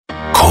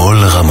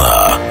כל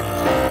רמה.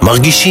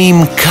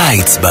 מרגישים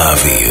קיץ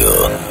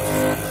באוויר.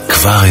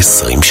 כבר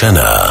 20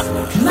 שנה.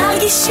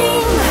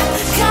 מרגישים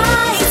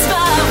קיץ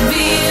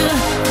באוויר.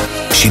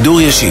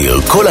 שידור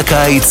ישיר כל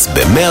הקיץ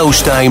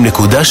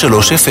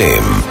ב-102.3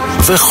 FM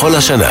וכל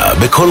השנה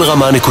בכל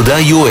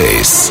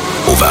רמה.us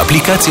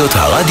ובאפליקציות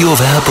הרדיו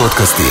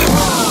והפודקאסטים.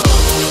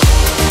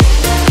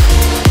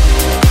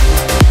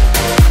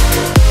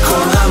 כל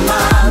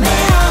רמה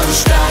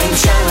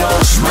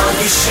 102.3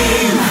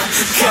 מרגישים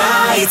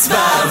קיץ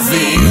באוויר.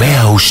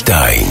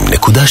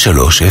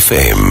 102.3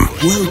 FM.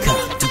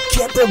 Welcome to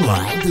Camp Rama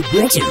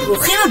בברקשיר.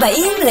 ברוכים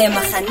הבאים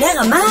למחנה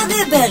רמה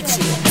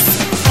בברקשיר.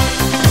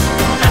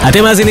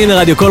 אתם מאזינים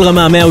לרדיו כל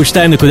רמה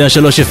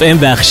 102.3 FM,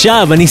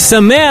 ועכשיו אני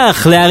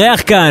שמח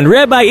לארח כאן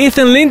רבי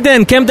אית'ן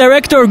לינדן, קמפ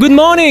דירקטור. גוד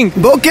מורנינג.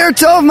 בוקר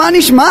טוב, מה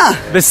נשמע?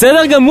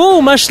 בסדר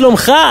גמור, מה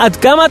שלומך? עד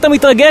כמה אתה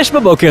מתרגש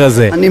בבוקר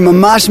הזה? אני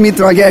ממש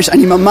מתרגש,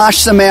 אני ממש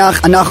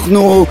שמח,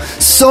 אנחנו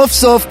סוף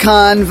סוף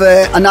כאן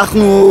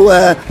ואנחנו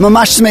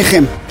ממש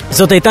שמחים.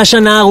 זאת הייתה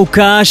שנה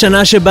ארוכה,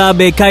 שנה שבה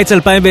בקיץ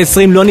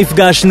 2020 לא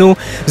נפגשנו.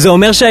 זה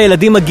אומר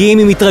שהילדים מגיעים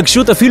עם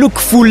התרגשות אפילו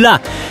כפולה.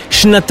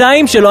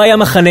 שנתיים שלא היה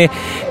מחנה.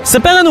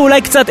 ספר לנו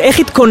אולי קצת איך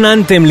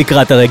התכוננתם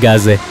לקראת הרגע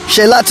הזה.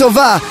 שאלה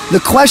טובה. The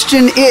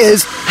question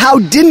is, how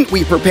didn't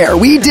we prepare?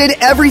 We did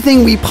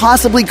everything we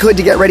possibly could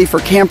to get ready for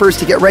campers,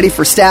 to get ready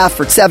for staff,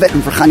 for tzevet,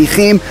 and for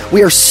chanichim.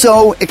 We are so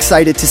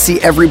excited to see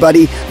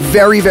everybody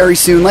very, very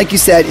soon. Like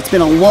you said, it's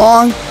been a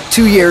long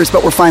 2 years, but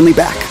we're finally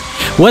back.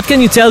 What can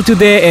you tell to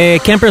the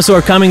campers who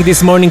are coming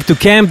this morning to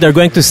camp? They're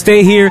going to stay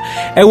here.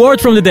 A word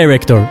from the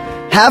director.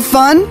 Have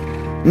fun,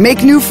 make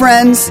new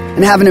friends,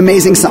 and have an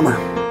amazing summer.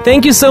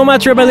 Thank you so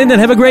much, Rabbi Linden.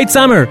 Have a great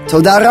summer.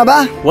 Toda rabba.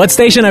 What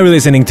station are you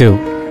listening to?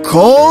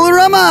 Kol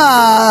Rama.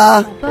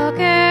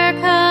 Boker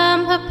kam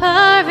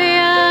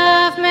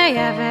paparviav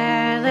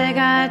me'aver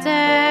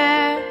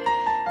legader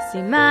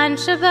Siman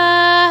sheba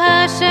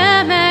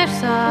hashemesh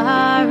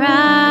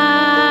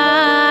saharayim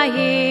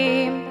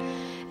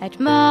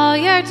Etmol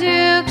yardu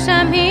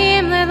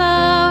kshamim lelo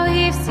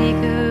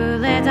hifsiku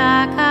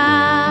ledaka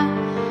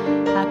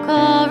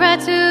Hakol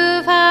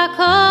ratuv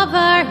hakol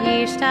bar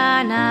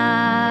hishtana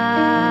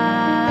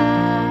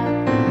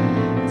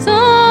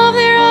Tov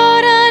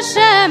lirot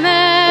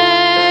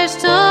hashemesh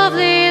Tov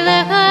li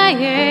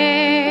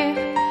lechayech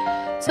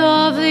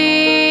Tov li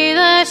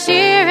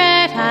lashir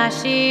et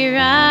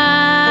hashira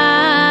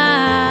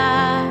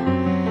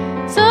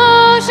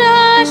Tov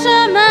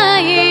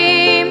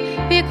shashamayim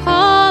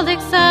B'kol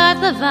iksat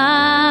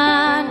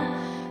levan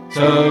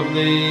Tov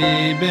li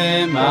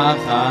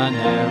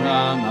b'machane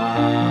Rama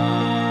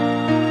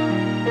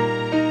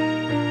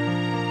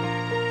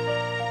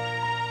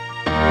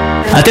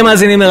אתם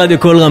מאזינים לרדיו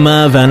כל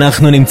רמה,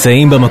 ואנחנו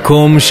נמצאים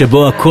במקום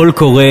שבו הכל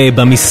קורה,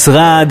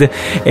 במשרד,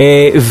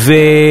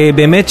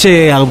 ובאמת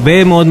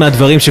שהרבה מאוד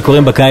מהדברים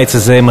שקורים בקיץ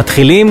הזה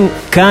מתחילים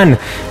כאן,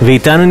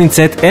 ואיתנו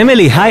נמצאת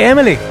אמילי. היי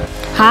אמילי.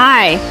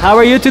 Hi. How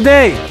are you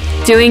today?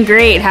 Doing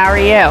great. How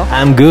are you?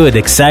 I'm good,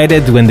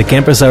 excited. When the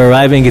campers are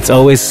arriving, it's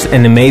always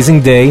an amazing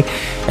day,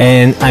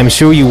 and I'm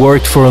sure you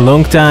worked for a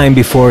long time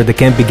before the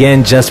camp began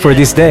just for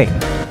this day.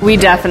 We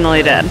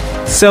definitely did.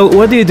 So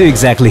what do you do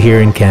exactly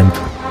here in camp?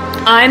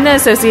 I'm the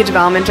Associate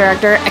Development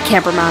Director at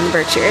Camp Rama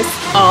Berkshires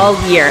all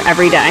year,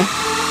 every day.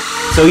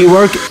 So you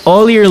work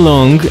all year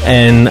long,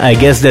 and I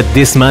guess that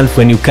this month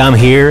when you come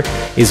here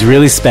is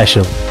really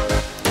special.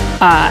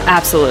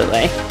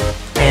 Absolutely.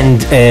 And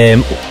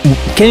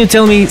can you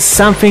tell me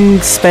something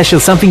special,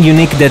 something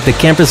unique that the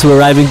campers who are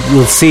arriving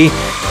will see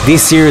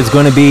this year is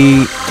going to be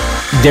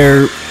their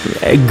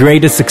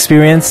greatest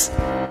experience?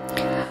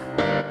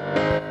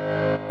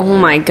 Oh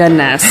my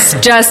goodness.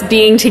 Just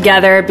being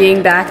together, being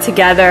back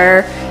together,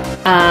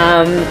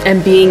 and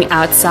being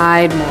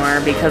outside more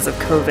because of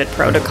COVID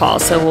protocol.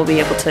 So we'll be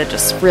able to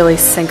just really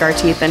sink our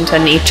teeth into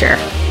nature.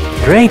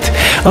 Great.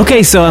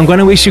 Okay, so I'm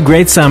going to wish you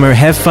great summer.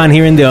 Have fun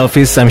here in the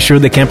office. I'm sure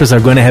the campers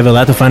are going to have a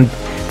lot of fun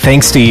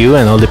thanks to you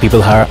and all the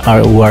people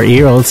who are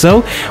here also.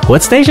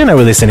 What station are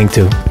we listening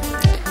to?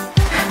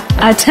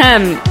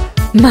 Atem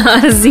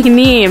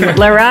Mazinim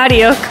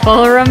LaRadio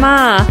Kol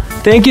Rama.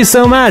 Thank you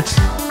so much.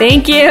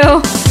 Thank you.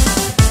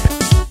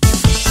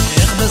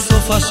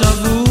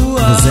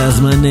 זה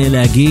הזמן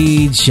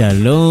להגיד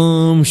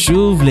שלום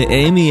שוב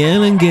לאמי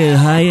ארלנגר.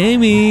 היי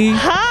אמי.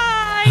 Hi.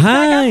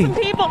 Hi.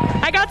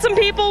 I got some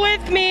people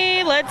with me.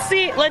 Let's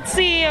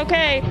see.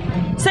 Okay.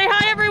 Say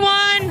hi,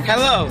 everyone.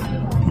 Hello.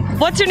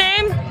 What's your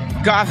name?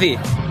 Gavi.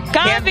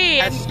 Gavi.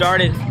 Has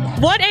started.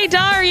 What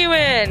Ada are you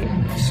in?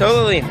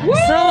 Sololim.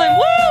 Solim.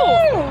 Woo!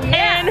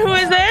 And who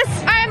is this?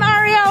 I'm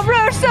Ariel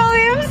Roche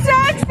Solim. I'm so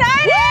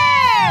excited!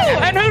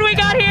 Woo! And who do we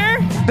got here?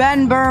 Ben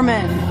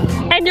Berman.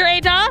 And your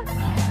Ada?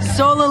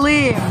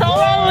 Solalim.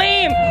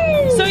 Solalim.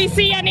 So you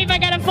see, Yaniv, I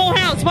got a full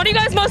house. What are you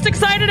guys most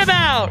excited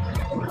about?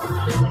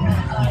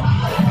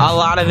 A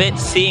lot of it,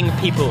 seeing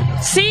people.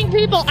 Seeing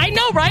people. I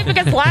know, right?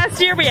 Because last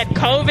year we had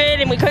COVID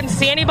and we couldn't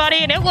see anybody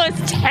and it was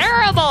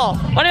terrible.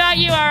 What about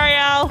you,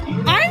 Ariel?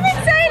 I'm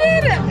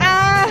excited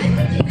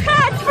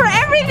for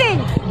everything.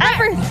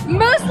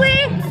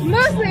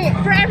 Mostly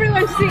for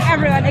everyone to see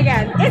everyone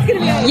again. It's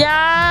gonna be amazing.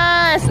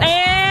 Yes.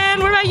 And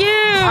what about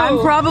you? I'm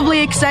probably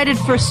excited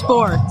for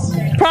sports.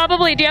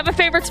 Probably. Do you have a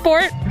favorite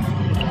sport?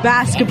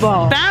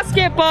 Basketball.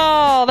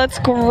 Basketball. That's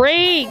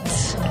great.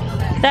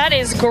 That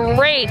is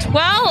great.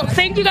 Well,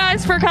 thank you guys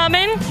for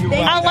coming.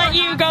 I'll let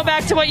you go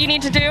back to what you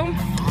need to do.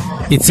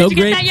 It's so Did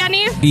you great. get that,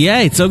 Yaniv?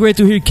 Yeah, it's so great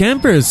to hear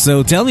campers. So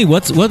tell me,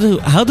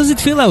 how does it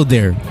feel out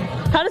there?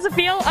 How does it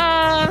feel?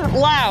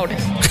 Loud.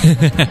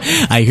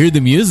 I hear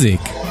the music.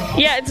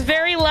 Yeah, it's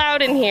very loud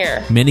in here.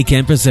 Many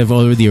campers have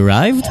already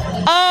arrived?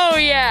 Oh,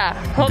 yeah.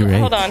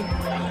 Great. Hold on.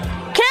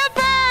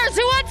 Campers!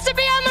 Who wants to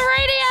be on the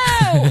radio?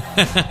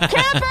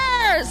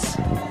 Campers!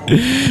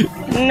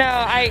 No,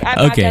 I'm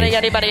not getting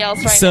anybody else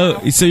right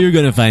now. So you're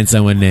going to find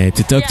someone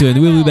to talk to, and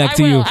we'll be back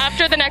to you.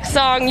 After the next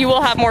song, you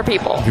will have more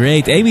people.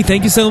 Great. Amy,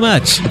 thank you so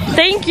much.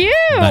 Thank you.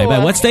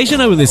 Bye-bye. What station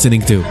are we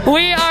listening to?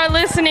 We are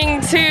listening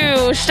to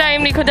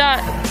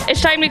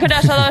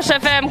 2.3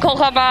 FM, כל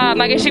חווה,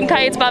 מרגישים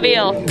קיץ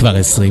באוויר. כבר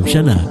 20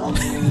 שנה.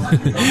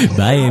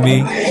 ביי,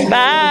 אמי.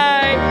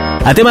 ביי.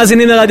 אתם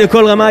מאזינים לרדיו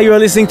כל רמה, you are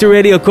listening to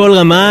Radio כל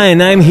רמה,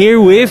 and I'm here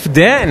with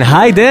Dan.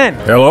 Hi, Dan.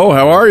 Hello,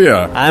 how are you?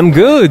 I'm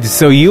good.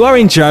 So you are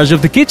in charge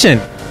of the kitchen.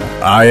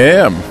 I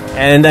am.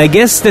 And I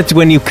guess that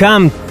when you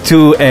come to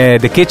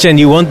the kitchen,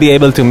 you won't be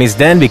able to miss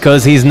Dan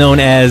because he's known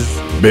as...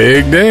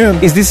 Big Dan.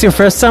 Is this your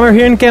first summer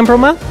here in Camp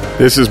Roma?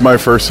 This is my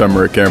first summer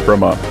at Camp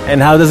Roma. And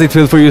how does it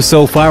feel for you so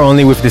far,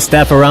 only with the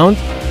staff around?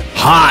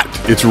 Hot.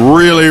 It's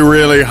really,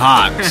 really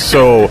hot.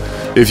 So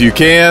if you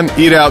can,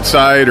 eat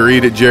outside or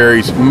eat at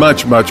Jerry's.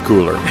 Much, much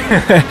cooler.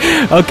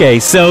 Okay,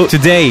 so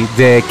today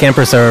the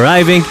campers are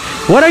arriving.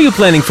 What are you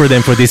planning for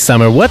them for this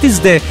summer? What is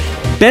the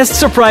best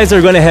surprise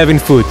they're going to have in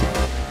food?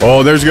 Oh,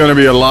 there's going to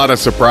be a lot of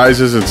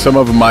surprises, and some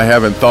of them I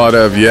haven't thought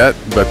of yet,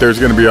 but there's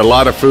going to be a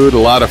lot of food,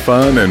 a lot of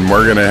fun, and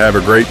we're going to have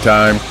a great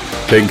time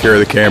taking care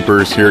of the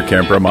campers here at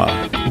Camp Rama.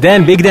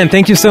 Dan, Big Dan,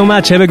 thank you so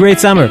much. Have a great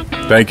summer.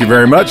 Thank you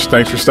very much.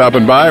 Thanks for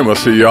stopping by, and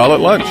we'll see you all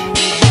at lunch.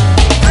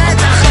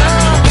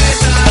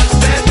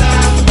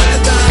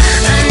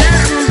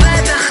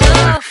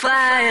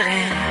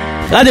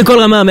 רדיו כל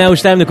רמה 102.3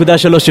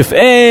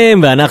 FM,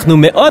 ואנחנו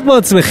מאוד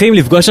מאוד שמחים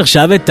לפגוש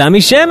עכשיו את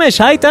תמי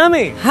שמש. היי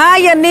תמי.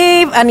 היי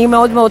יניב, אני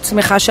מאוד מאוד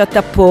שמחה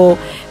שאתה פה,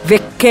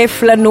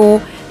 וכיף לנו,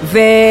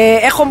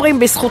 ואיך אומרים,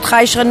 בזכותך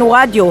יש לנו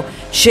רדיו,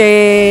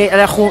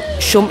 שאנחנו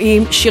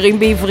שומעים שירים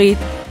בעברית,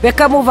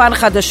 וכמובן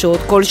חדשות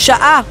כל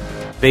שעה.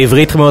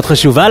 בעברית מאוד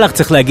חשובה לך,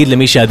 צריך להגיד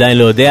למי שעדיין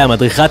לא יודע,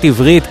 מדריכת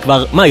עברית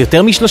כבר,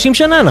 יותר מ-30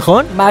 שנה,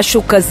 נכון?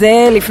 משהו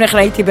כזה, לפני כן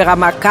הייתי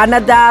ברמה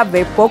קנדה,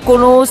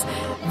 בפוקונוס,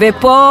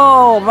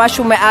 ופה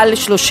משהו מעל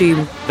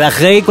 30.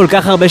 ואחרי כל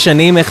כך הרבה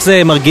שנים, איך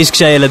זה מרגיש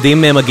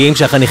כשהילדים מגיעים,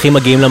 כשהחניכים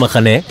מגיעים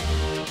למחנה?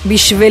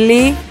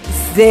 בשבילי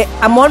זה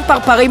המון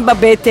פרפרים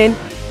בבטן,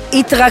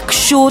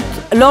 התרגשות,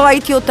 לא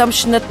ראיתי אותם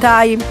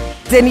שנתיים,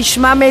 זה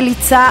נשמע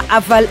מליצה,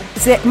 אבל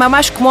זה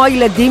ממש כמו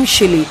הילדים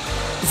שלי.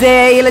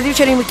 זה ילדים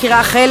שאני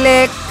מכירה,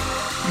 חלק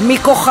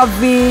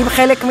מכוכבים,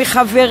 חלק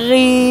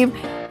מחברים,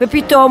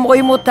 ופתאום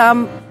רואים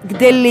אותם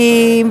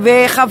גדלים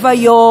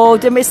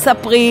וחוויות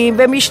ומספרים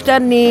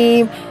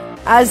ומשתנים.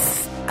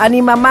 אז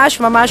אני ממש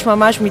ממש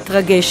ממש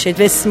מתרגשת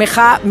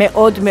ושמחה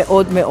מאוד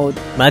מאוד מאוד.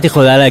 מה את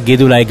יכולה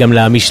להגיד אולי גם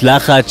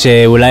למשלחת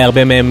שאולי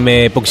הרבה מהם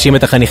פוגשים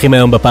את החניכים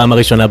היום בפעם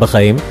הראשונה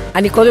בחיים?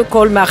 אני קודם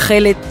כל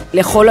מאחלת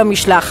לכל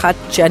המשלחת,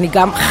 שאני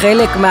גם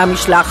חלק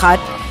מהמשלחת,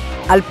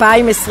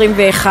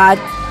 2021,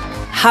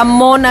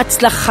 המון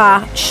הצלחה,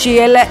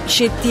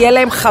 שתהיה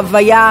להם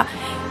חוויה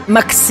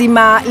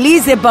מקסימה. לי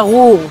זה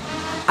ברור,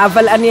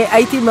 אבל אני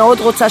הייתי מאוד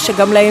רוצה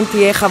שגם להם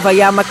תהיה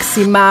חוויה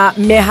מקסימה,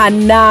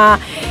 מהנה,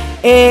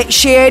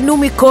 שיהנו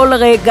מכל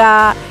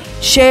רגע,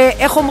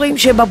 שאיך אומרים,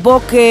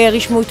 שבבוקר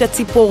ישמעו את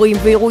הציפורים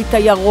ויראו את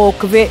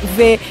הירוק,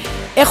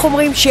 ואיך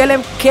אומרים, שיהיה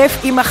להם כיף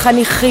עם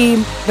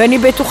החניכים, ואני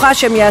בטוחה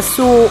שהם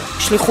יעשו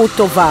שליחות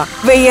טובה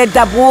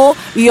וידברו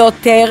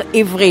יותר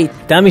עברית.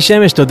 תמי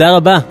שמש, תודה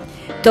רבה.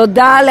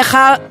 תודה לך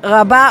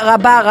רבה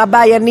רבה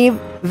רבה יניב,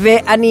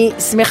 ואני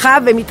שמחה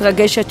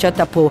ומתרגשת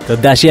שאתה פה.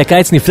 תודה, שיהיה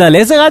קיץ נפלא.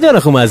 לאיזה רדיו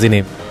אנחנו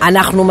מאזינים?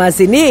 אנחנו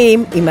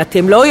מאזינים, אם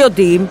אתם לא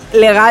יודעים,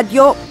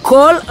 לרדיו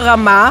כל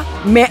רמה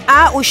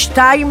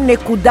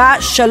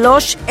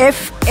 102.3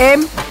 FM.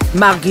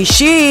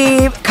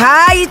 מרגישים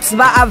קיץ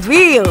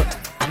באוויר,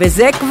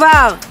 וזה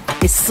כבר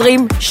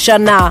 20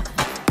 שנה.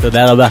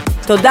 תודה רבה.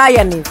 תודה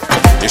יניב.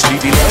 יש לי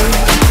דילי,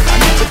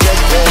 אני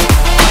תגלת,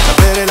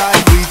 דבר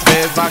אליי בעברית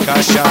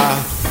בבקשה.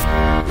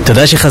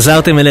 תודה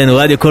שחזרתם אלינו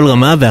רדיו כל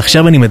רמה,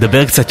 ועכשיו אני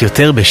מדבר קצת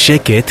יותר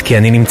בשקט, כי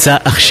אני נמצא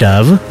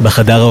עכשיו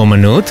בחדר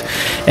האומנות,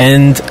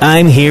 and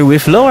I'm here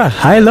with Laura.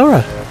 Hi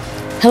Laura.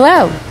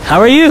 Hello. How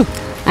are you?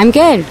 I'm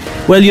good.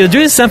 Well, you're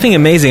doing something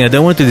amazing. I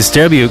don't want to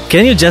disturb you.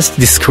 Can you just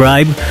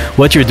describe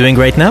what you're doing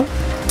right now?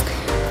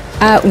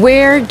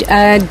 We're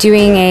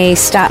doing a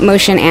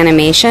stop-motion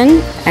animation,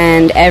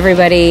 and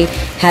everybody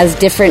has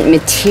different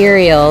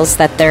materials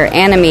that they're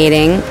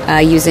animating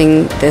using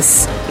this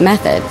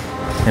method.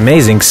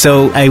 Amazing.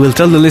 So I will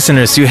tell the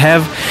listeners, you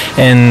have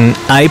an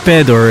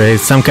iPad or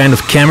some kind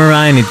of camera,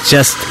 and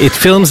it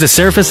films the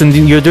surface, and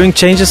you're doing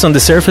changes on the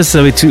surface,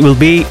 so it will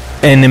be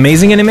an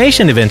amazing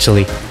animation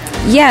eventually.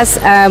 Yes,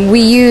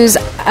 we use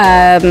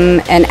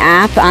an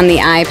app on the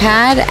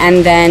iPad,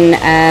 and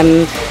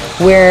then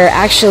we're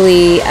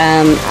actually,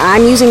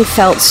 I'm using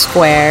felt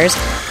squares.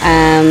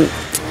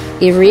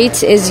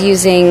 Irit is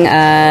using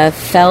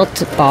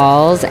felt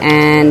balls,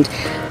 and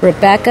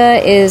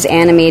Rebecca is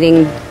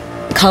animating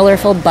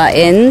colorful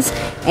buttons,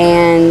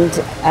 and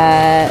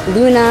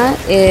Luna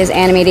is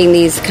animating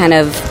these kind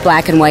of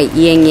black and white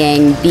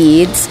yin-yang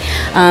beads.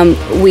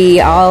 We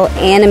all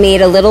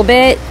animate a little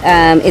bit.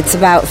 It's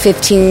about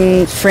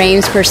 15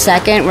 frames per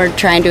second we're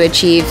trying to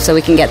achieve so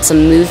we can get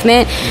some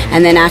movement.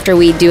 And then after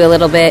we do a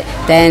little bit,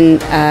 then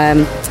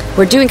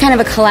we're doing kind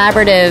of a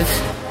collaborative.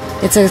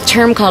 It's a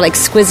term called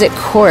exquisite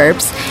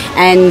corpse,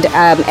 and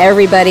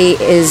everybody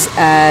is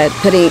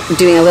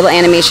doing a little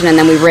animation, and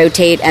then we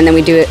rotate, and then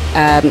we do it.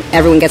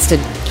 Everyone gets to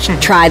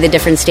try the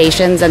different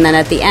stations, and then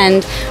at the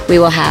end we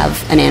will have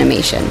an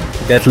animation.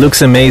 That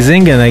looks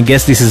amazing, and I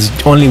guess this is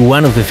only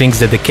one of the things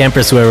that the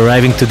campers who are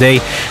arriving today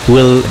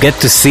will get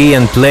to see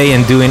and play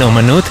and do in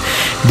Omanut.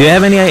 Do you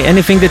have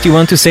anything that you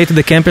want to say to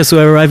the campers who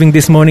are arriving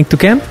this morning to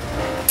camp?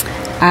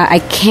 I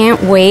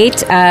can't wait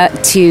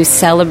to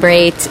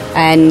celebrate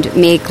and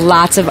make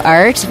lots of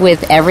art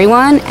with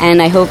everyone,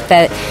 and I hope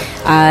that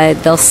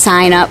they'll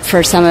sign up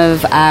for some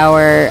of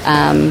our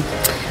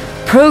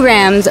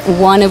programs,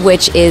 one of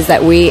which is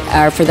that we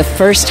are, for the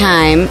first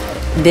time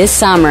this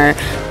summer,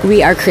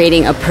 we are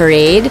creating a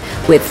parade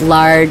with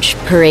large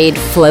parade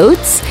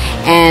floats,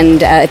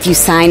 and if you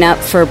sign up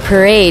for a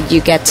parade, you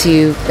get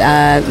to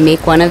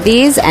make one of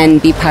these and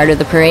be part of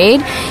the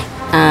parade.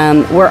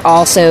 We're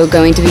also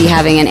going to be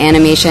having an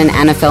animation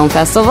and a film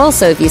festival,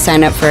 so if you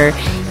sign up for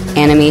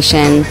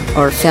animation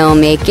or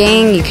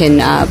filmmaking, you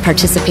can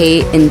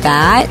participate in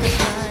that.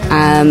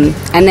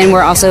 And then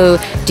we're also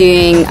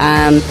doing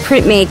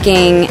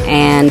printmaking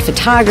and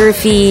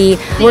photography.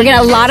 We're going to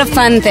have a lot of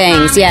fun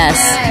things, yes.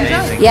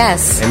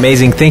 Yes.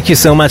 Amazing. Thank you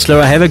so much,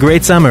 Laura. Have a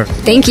great summer.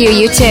 Thank you.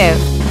 You too.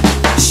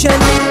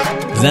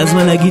 זה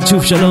הזמן להגיד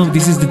שוב שלום.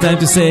 This is the time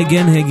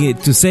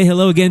to say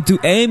hello again to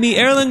Amy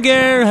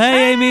Erlanger. Hi,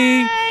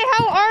 Amy. Hey,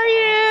 how are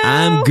you?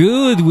 I'm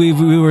good. We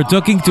were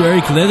talking to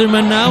Eric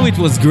Lederman now. It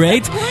was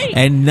great.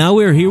 And now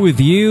we're here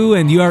with you,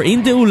 and you are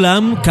in the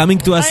Ulam, coming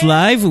to us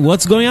live.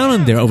 What's going on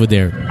over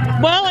there?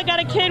 Well, I got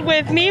a kid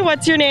with me.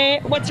 What's your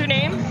name?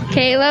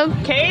 Caleb.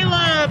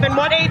 Caleb. And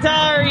what age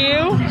are you?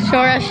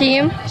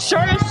 Shorashim.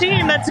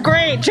 Shorashim, that's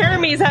great.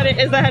 Jeremy is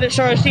the head of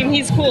Shorashim.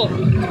 He's cool.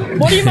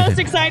 What are you most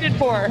excited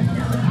for?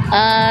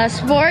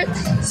 Sports.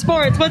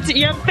 Sports.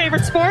 You have a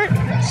favorite sport?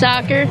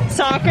 Soccer.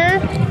 Soccer?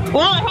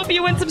 Well, I hope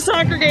you win some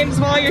soccer games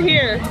while you're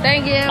here.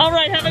 Thank you. All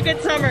right, have a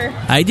good summer.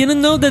 I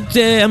didn't know that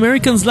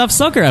Americans love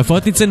soccer. I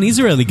thought it's an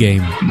Israeli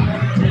game.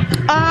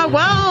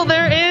 Well,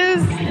 there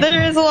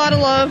is a lot of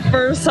love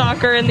for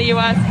soccer in the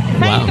U.S. Hey,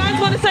 wow. You guys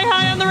want to say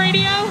hi on the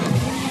radio?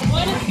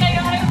 Want to say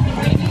hi on the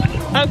radio?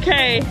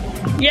 Okay.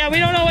 Yeah, we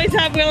don't always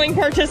have willing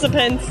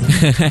participants.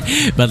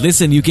 But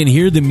listen, you can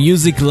hear the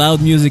music,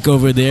 loud music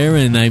over there,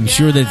 and I'm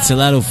sure that it's a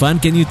lot of fun.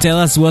 Can you tell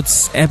us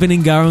what's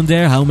happening around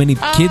there? How many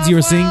kids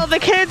you're seeing? Well, the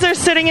kids are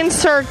sitting in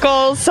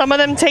circles, some of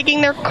them taking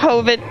their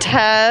COVID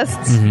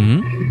tests.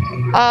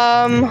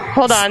 Mm-hmm.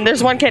 Hold on,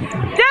 there's one kid.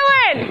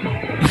 Dylan!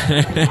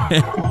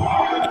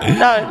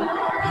 No.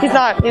 He's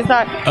not.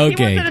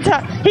 Okay.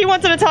 He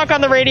wanted to talk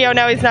on the radio,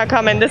 now he's not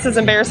coming. This is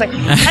embarrassing.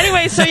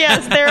 Anyway, so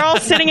yes, they're all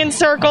sitting in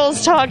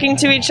circles, talking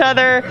to each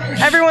other.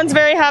 Everyone's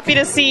very happy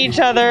to see each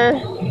other.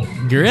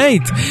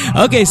 Great.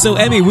 Okay, so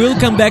Emmy, we'll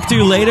come back to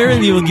you later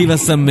and you will give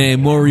us some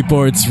more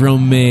reports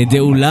from the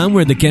Ulam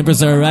where the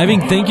campers are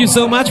arriving. Thank you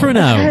so much for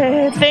now.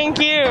 Thank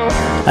you.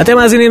 אתם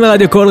מאזינים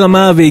לרדיו כל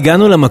רמה,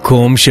 והגענו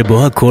למקום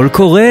שבו הכל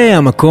קורה,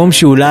 המקום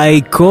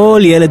שאולי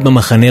כל ילד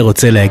במחנה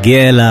רוצה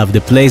להגיע אליו,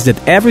 the place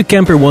that every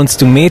camper wants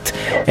to meet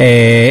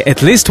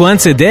at least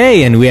once a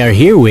day, and we are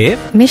here with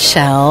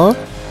Michelle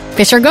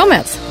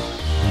Fisher-Gomez,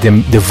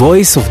 the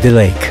voice of the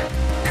lake.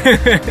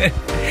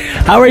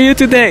 How are you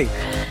today?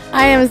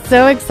 I am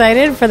so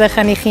excited for the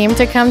Chanichim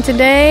to come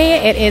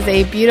today. It is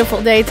a beautiful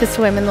day to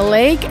swim in the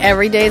lake.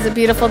 Every day is a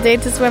beautiful day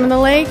to swim in the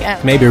lake.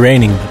 Maybe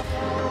raining.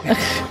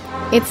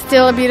 It's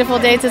still a beautiful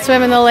day to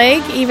swim in the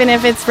lake, even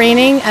if it's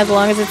raining, as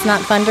long as it's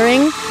not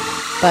thundering.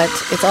 But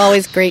it's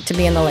always great to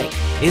be in the lake.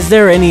 Is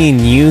there any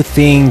new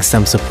things,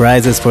 some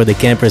surprises for the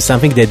campers,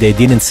 something that they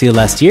didn't see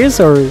last year,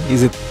 or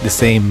is it the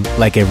same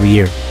like every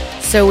year?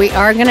 So we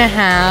are going to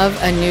have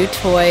a new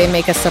toy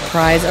make a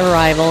surprise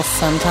arrival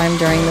sometime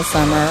during the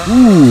summer.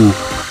 Ooh.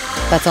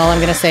 That's all I'm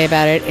going to say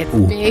about it.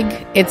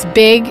 It's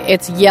big,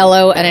 it's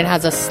yellow, and it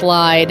has a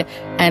slide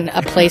and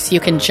a place you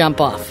can jump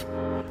off.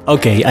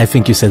 Okay, I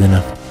think you said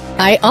enough.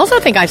 I also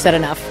think I've said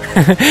enough.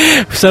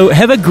 So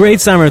have a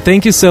great summer.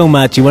 Thank you so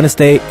much. You want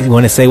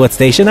to say what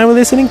station are we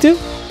listening to?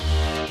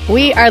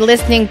 We are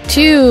listening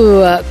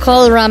to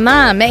Kol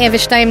Rama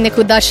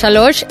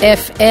 102.3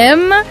 FM.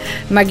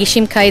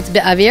 מרגישים קיץ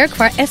באוויר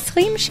כבר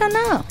 20 שנה.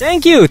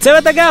 Thank you.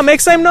 צוות אגם,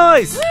 make some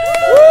noise.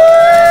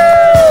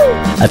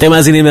 אתם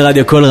מאזינים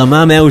לרדיו קול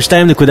רמה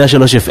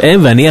 102.3 FM,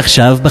 ואני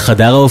עכשיו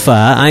בחדר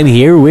ההופעה. I'm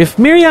here with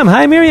Miriam.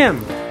 Hi Miriam.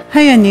 Hi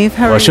Yaniv,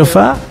 how are you?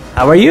 Shofar.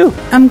 How are you?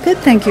 I'm good,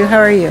 thank you.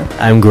 How are you?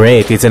 I'm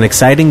great. It's an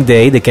exciting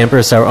day. The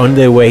campers are on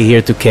their way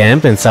here to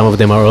camp, and some of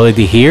them are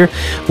already here.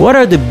 What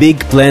are the big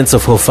plans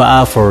of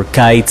Hofa'a for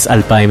Kites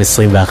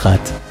 2021?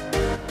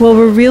 Well,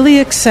 we're really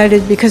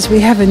excited because we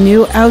have a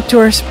new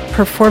outdoor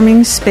performing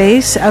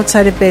space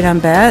outside of Beit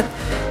Hanbat.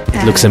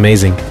 It looks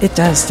amazing. It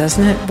does,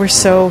 doesn't it? We're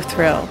so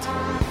thrilled.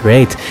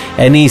 Great.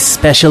 Any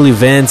special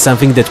event,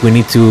 something that we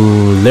need to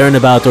learn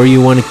about, or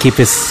you want to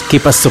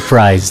keep us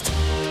surprised?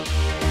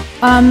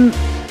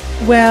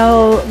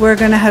 Well, we're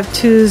going to have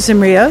 2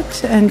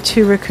 Zimriot and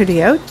 2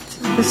 Rikudiot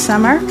this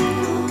summer,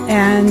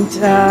 and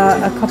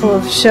a couple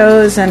of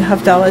shows and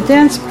Havdalah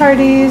dance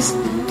parties.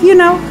 You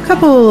know, a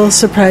couple of little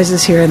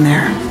surprises here and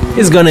there.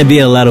 It's going to be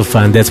a lot of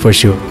fun, that's for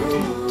sure.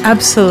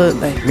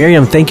 Absolutely.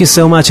 Miriam, thank you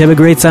so much. Have a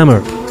great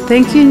summer.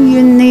 Thank you,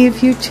 Yaniv.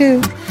 You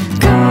too.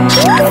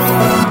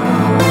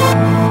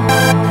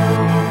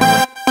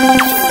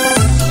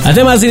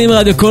 אתם מאזינים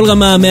רדיו קול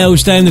רמה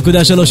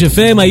 102.3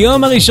 FM,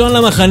 היום הראשון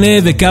למחנה,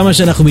 וכמה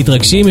שאנחנו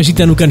מתרגשים, יש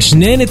איתנו כאן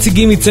 2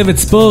 נציגים מצוות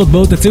ספורט.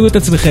 בואו תציגו את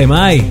עצמכם.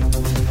 היי.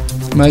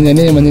 מה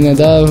העניינים? אני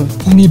נדב.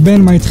 אני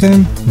בן, מה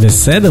איתכם?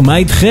 בסדר, מה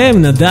איתכם?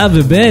 נדב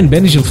ובן.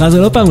 בני, שלך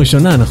זה לא פעם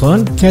ראשונה,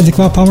 נכון? כן, זה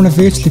כבר פעם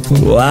רביעית שלי פה.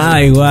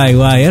 וואי וואי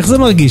וואי, איך זה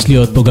מרגיש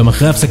להיות פה גם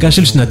אחרי הפסקה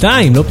של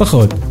 2, לא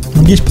פחות?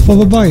 מרגיש פה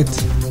בבית.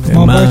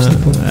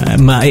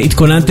 מה,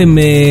 התכוננתם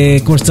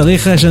כמו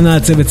שצריך השנה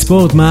צוות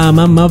ספורט?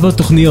 מה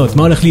בתוכניות?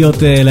 מה הולך להיות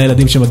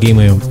לילדים שמגיעים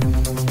היום?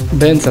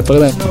 בן, ספר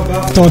להם.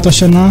 פתורת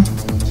השנה,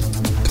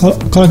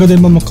 כל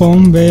הקודם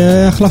במקום,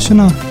 ואחלה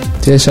שנה.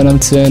 תהיה שנה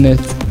מצוינת.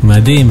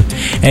 מדהים.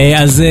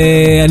 אז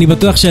אני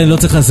בטוח שאני לא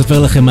צריך לספר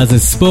לכם מה זה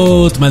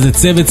ספורט, מה זה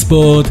צוות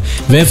ספורט,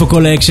 ואיפה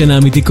כל האקשן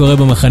האמיתי קורה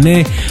במחנה,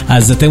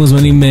 אז אתם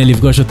מוזמנים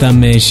לפגוש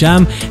אותם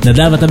שם.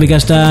 נדב, אתה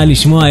ביקשת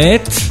לשמוע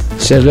את...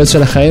 שאריות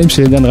של החיים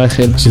של עידן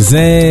רייכל.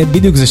 שזה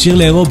בדיוק, זה שיר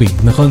לאירובי,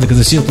 נכון? זה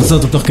כזה שיר תעשה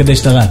אותו תוך כדי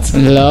שאתה רץ.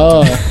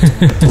 לא.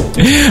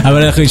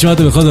 אבל אנחנו נשמע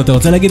אותו בכל זאת. אתה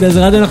רוצה להגיד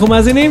איזה רדיו אנחנו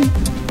מאזינים?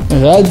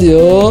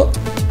 רדיו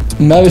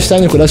 102.3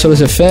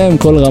 FM,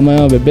 כל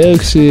רמה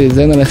בברקשי,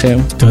 זן עליכם.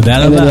 תודה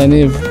רבה. אני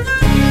יניב.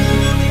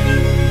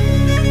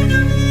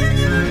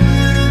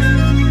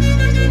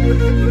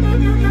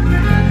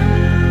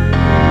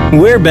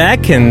 We're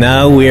back, and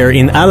now we're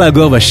in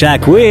Alagova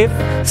Shack with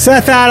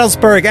Seth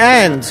Adelsberg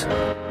and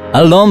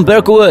Alon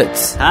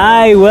Berkowitz.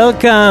 Hi,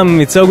 welcome.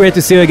 It's so great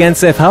to see you again,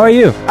 Seth. How are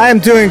you? I am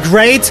doing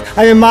great.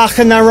 I'm in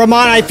Machane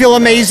Raman. I feel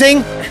amazing.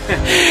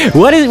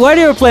 What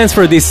are your plans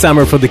for this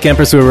summer for the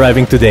campers who are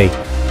arriving today?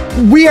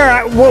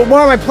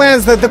 What are my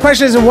plans? The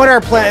question isn't what are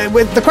our plans.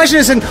 The question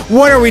isn't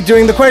what are we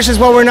doing. The question is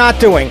what we're not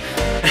doing.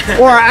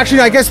 Or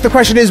actually, I guess the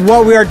question is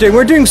what we are doing.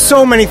 We're doing so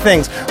many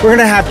things. We're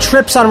going to have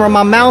trips on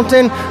Ramah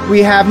Mountain. We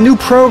have new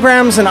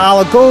programs in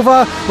Alagova.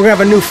 We're going to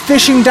have a new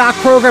fishing dock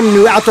program, a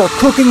new outdoor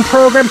cooking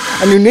program,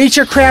 a new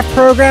nature craft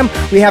program.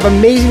 We have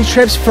amazing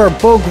trips for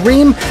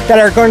Bogrim that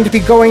are going to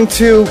be going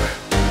to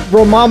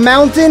Ramah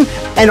Mountain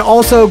and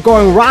also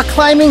going rock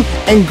climbing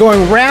and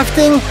going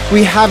rafting.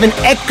 We have an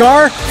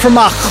Etgar for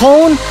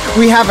Machon.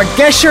 We have a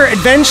Gesher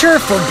adventure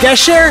for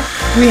Gesher.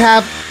 We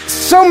have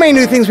so many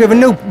new things. We have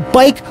a new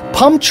bike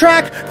pump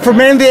track for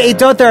many of the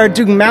Eidot that are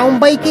doing mountain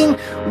biking.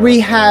 We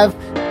have...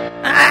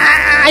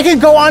 I can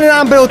go on and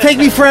on, but it'll take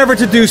me forever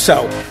to do so.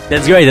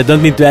 That's great. I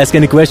don't need to ask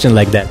any question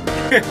like that.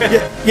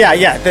 Yeah.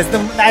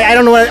 I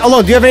don't know what...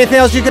 Alon, do you have anything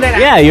else you can add?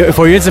 Yeah,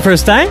 for you it's the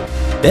first time?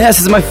 Yes,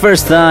 it's my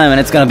first time, and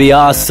it's gonna be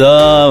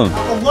awesome.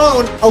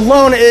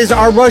 Alon is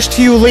our Rosh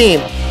Tiyulim,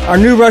 our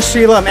new Rosh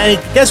Tiyulim, and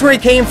guess where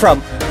he came from?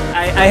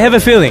 I have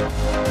a feeling.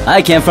 I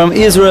came from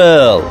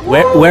Israel.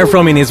 Where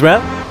from in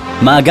Israel?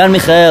 Ma'agan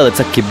Michael,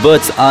 it's a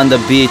kibbutz on the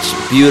beach.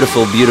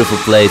 Beautiful, beautiful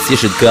place. You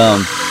should come.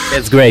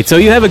 That's great. So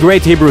you have a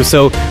great Hebrew, so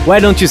why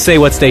don't you say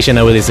what station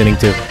are we listening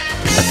to?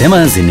 אתם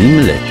מאזינים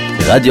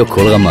לרדיו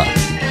קול רמה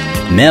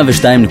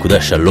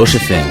 102.3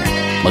 FM.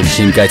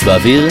 מרגישים קיץ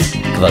באוויר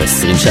כבר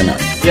 20 שנה.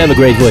 You have a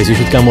great voice. You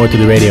should come more to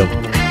the radio.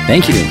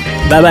 Thank you.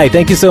 Bye-bye.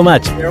 Thank you so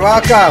much. You're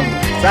welcome.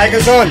 Sei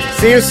gesund.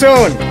 See you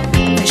soon.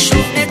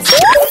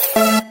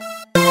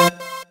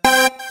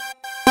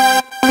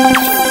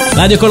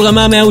 רדיו קול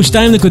רמה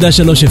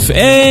 102.3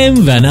 FM,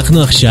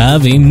 ואנחנו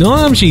עכשיו עם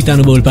נועם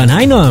שאיתנו באולפן.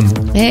 היי נועם.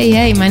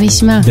 היי, מה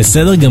נשמע?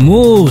 בסדר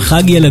גמור,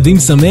 חג ילדים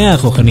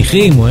שמח, או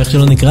חניכים, או איך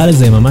שלא נקרא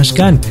לזה, ממש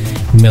כאן.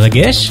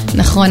 מרגש?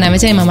 נכון, האמת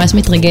שאני ממש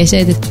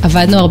מתרגשת,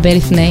 עבדנו הרבה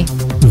לפני.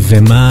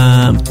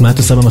 ומה את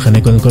עושה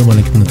במחנה? קודם כל בוא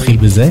נתחיל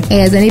בזה.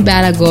 אז אני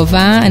באה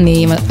לגובה,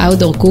 אני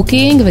outdoor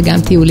cooking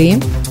וגם טיולים.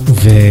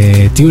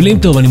 וטיולים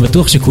טוב, אני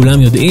בטוח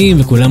שכולם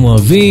יודעים וכולם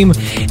אוהבים.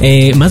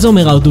 מה זה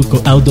אומר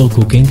outdoor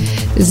cooking?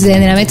 זה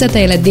נלמד את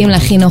הילדים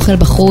להכין אוכל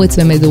בחוץ,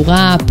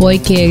 במדורה,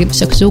 פויקה,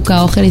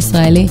 שקשוקה, אוכל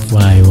ישראלי.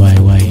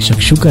 וואי,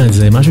 שקשוקה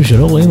זה משהו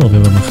שלא רואים הרבה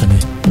במחנה.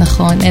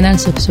 נכון, אין על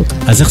שקשוקה.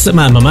 אז איך זה,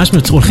 מה, ממש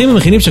הולכים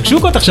ומכינים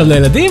שקשוקות עכשיו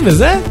לילדים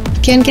וזה?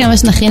 כן,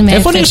 ממש נכין מאפס.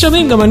 איפה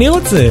נרשמים? גם אני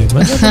רוצה.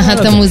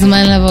 אתה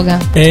מוזמן לבוא גם.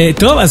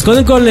 טוב, אז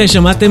קודם כל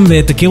שמעתם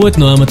ותכירו את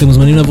נועם, אתם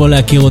מוזמנים לבוא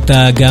להכיר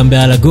אותה גם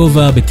בעל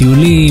הגובה,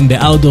 בטיולים,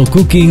 ב-outdoor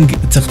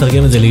cooking, צריך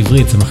לתרגם את זה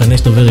לעברית, זה מחנה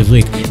שדובר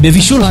עברית.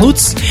 בבישול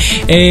חוץ,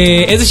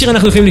 איזה שיר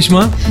אנחנו יכולים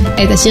לשמוע?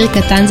 את השיר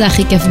קטן זה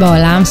הכי כיף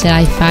בעולם של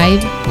i5.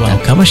 וואו,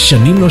 כמה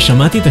שנים לא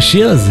שמעתי את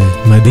השיר הזה,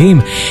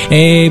 מדהים.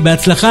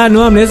 בהצלחה,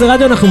 נועם, לאיזה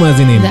רדיו אנחנו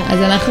מאזינים? אז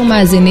אנחנו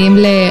מאזינים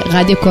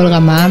לרדיו כל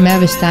רמה,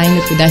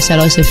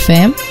 102.3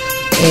 FM.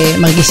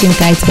 מרגישים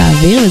קיץ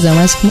באוויר, וזה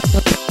ממש כמו...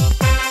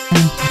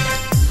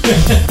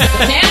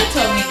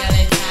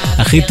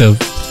 הכי טוב.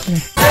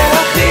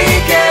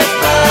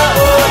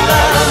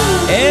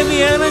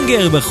 אמי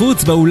הרלנגר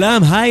בחוץ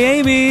באולם.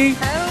 היי אמי.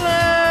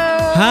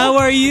 Hello. How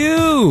are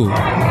you?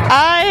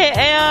 I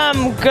am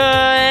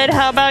good.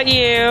 How about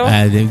you?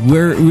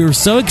 We're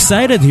so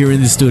excited here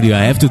in the studio.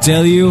 I have to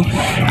tell you,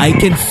 I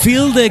can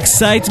feel the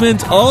excitement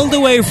all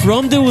the way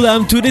from the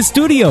ulam to the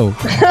studio.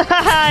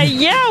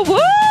 Yeah, woo!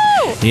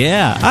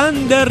 Yeah,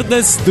 under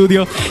the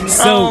studio.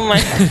 So,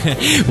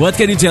 what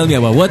can you tell me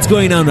about what's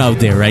going on out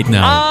there right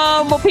now?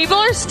 Well, people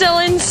are still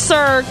in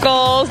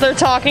circles.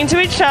 They're talking to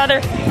each other.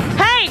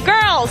 Hey,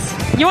 girls,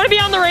 you want to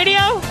be on the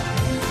radio?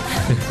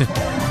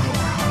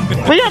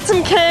 We got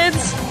some kids.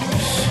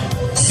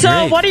 So,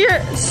 great. what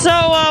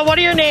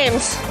are your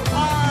names?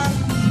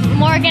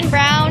 Morgan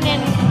Brown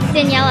and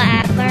Daniela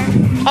Adler.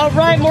 All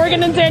right, Morgan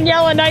and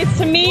Daniela, nice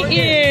to meet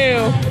you.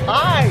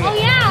 Hi. Oh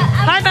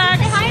yeah. Hi, Max.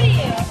 Hi to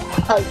you.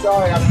 I'm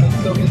sorry, I'm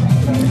so busy.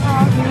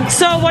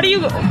 So, what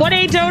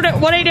age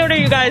are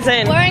you guys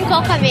in? We're in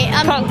Kolkavi.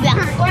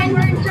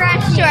 We're in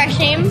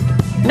Shurashim.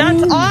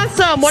 That's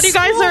awesome. What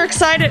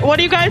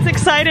are you guys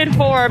excited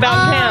for about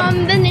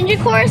camp? The ninja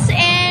course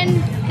and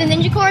the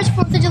ninja course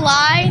 4th of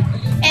July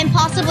and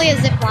possibly a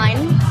zip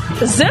line.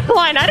 Zip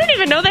line? I didn't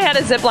even know they had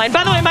a zip line.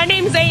 By the way, my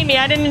name's Amy.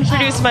 I didn't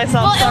introduce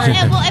myself.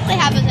 Well, if they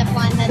have a zip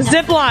line, then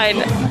zip line.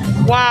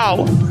 Wow.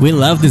 We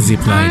love the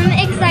zip line. I'm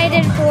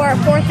excited for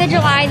 4th of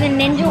July, the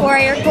Ninja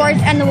Warrior course,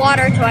 and the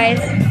water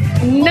toys.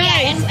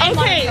 Nice.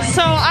 Okay,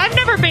 so I've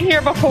never been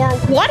here before.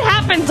 What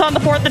happens on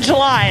the 4th of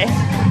July?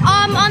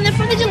 On the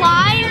 4th of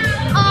July,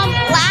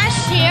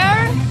 last year,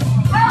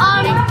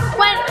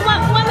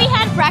 when we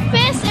had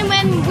breakfast and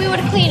when we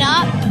would clean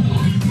up,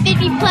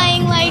 they'd be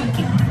playing like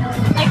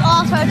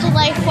all sorts of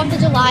 4th of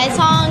July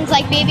songs,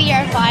 like Baby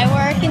You're a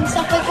Firework and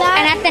stuff like that.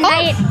 And at the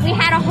night, we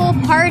had a whole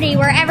party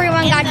where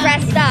everyone got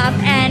dressed up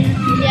and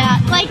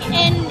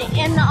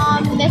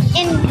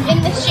in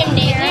the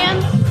gymnasium,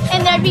 and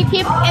there'd be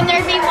people, and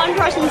there'd be one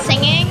person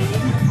singing,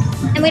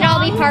 and we'd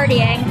all be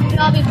partying.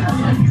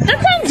 That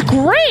sounds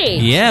great.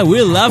 Yeah, we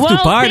love to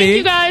party. Thank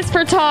you guys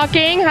for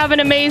talking. Have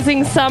an amazing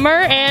summer,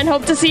 and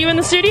hope to see you in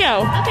the studio.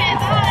 Okay,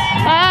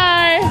 bye.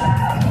 Bye.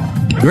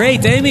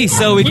 Great, Amy.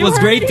 So it was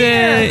great.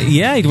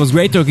 It was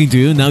great talking to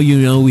you. Now you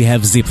know we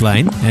have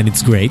Zipline, and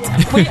it's great.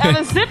 We have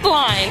a zip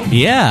line.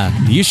 Yeah,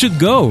 you should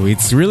go.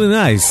 It's really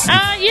nice.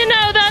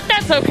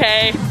 That's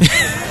okay.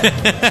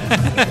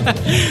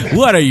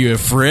 What, are you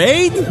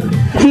afraid?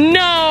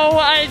 No,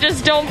 I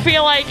just don't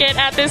feel like it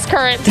at this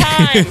current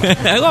time.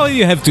 Oh,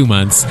 you have 2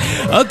 months.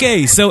 Okay,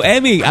 so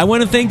Amy, I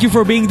want to thank you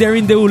for being there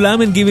in the ulam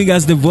and giving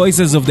us the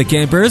voices of the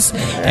campers.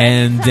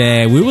 And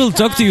we will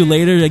talk to you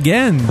later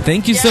again.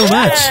 Thank you so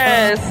much.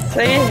 Yes.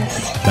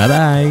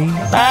 Bye-bye.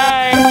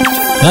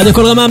 Bye. רדיו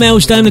כל רמה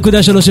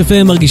 102.3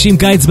 FM, מרגישים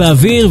קיץ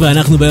באוויר,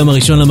 ואנחנו ביום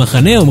הראשון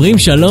למחנה אומרים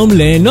שלום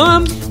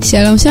לנועם.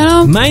 שלום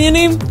שלום. מה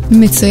העניינים?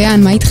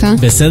 מצוין, מה איתך?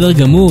 בסדר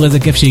גמור, איזה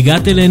כיף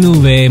שהגעת אלינו,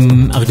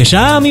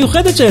 והרגשה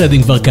מיוחדת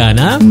שהילדים כבר כאן,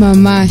 אה?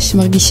 ממש,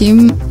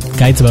 מרגישים...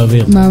 קיץ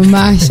באוויר.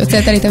 ממש,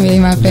 הוצאת לי את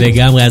המילים מהפה.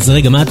 לגמרי, אז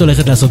רגע, מה את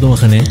הולכת לעשות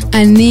במחנה?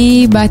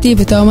 אני באתי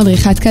בתור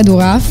מדריכת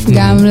כדורעף,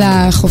 גם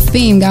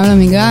לחופים, גם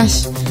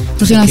למגרש.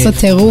 הולכים לעשות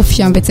טירוף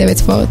שם בצוות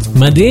ספורט.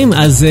 מדהים,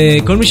 אז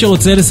כל מי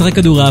שרוצה לשחק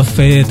כדורעף,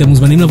 אתם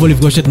מוזמנים לבוא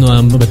לפגוש את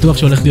נועם, בטוח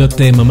שהולך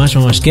להיות ממש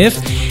ממש כיף.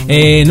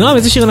 נועם,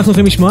 איזה שיר אנחנו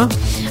הולכים לשמוע?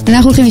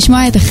 אנחנו הולכים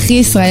לשמוע את הכי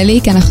ישראלי,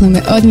 כי אנחנו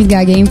מאוד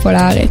מתגעגעים פה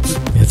לארץ.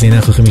 אז הנה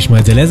אנחנו הולכים לשמוע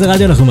את זה. לאיזה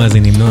רדיו אנחנו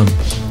מאזינים, נועם?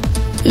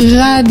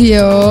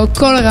 רדיו,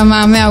 כל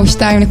רמה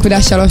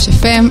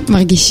 102.3 FM,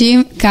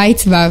 מרגישים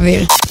קיץ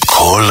באוויר.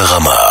 כל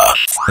רמה.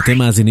 אתם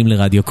מאזינים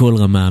לרדיו כל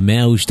רמה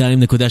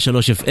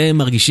 102.3 FM,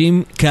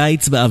 מרגישים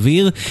קיץ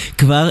באוויר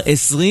כבר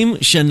 20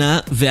 שנה,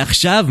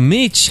 ועכשיו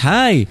מיץ',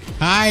 היי.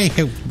 Hi.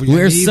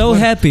 We're so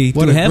happy to have with us.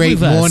 What a great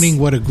morning,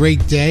 what a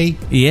great day.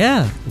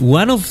 Yeah,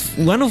 one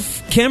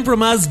of Camp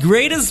Rama's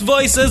greatest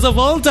voices of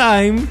all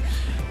time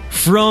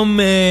from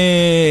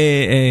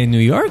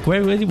New York.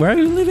 Where are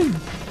you living?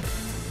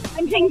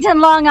 I'm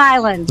Kensington, Long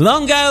Island.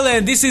 Long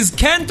Island, this is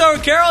Cantor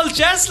Carol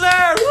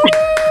Chesler.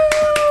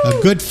 A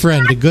good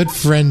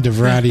friend of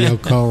Radio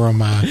Kol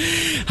Ramah.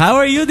 How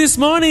are you this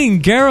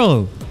morning,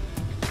 Carol?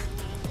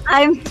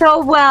 I'm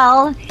so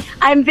well.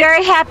 I'm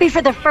very happy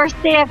for the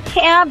first day of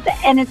camp,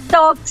 and it's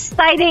so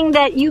exciting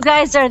that you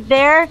guys are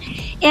there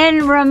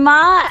in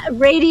Ramah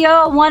Radio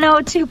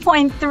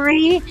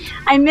 102.3.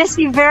 I miss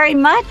you very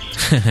much,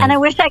 and I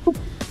wish I could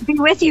be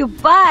with you,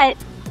 but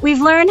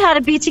we've learned how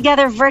to be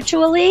together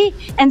virtually,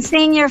 and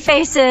seeing your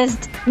faces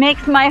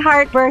makes my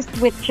heart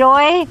burst with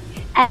joy.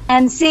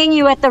 And seeing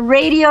you at the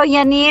radio,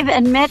 Yaniv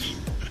and Mitch,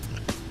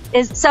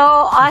 is so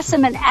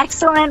awesome and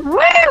excellent. Woo!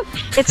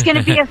 It's going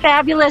to be a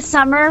fabulous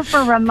summer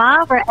for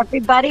Ramah, for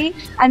everybody.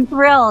 I'm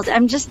thrilled.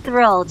 I'm just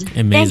thrilled.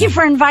 Amazing. Thank you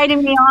for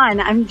inviting me on.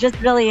 I'm just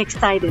really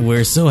excited.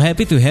 We're so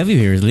happy to have you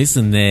here.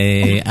 Listen,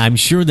 I'm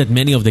sure that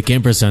many of the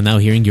campers are now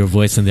hearing your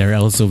voice, and they're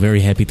also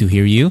very happy to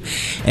hear you.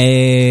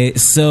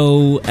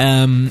 So,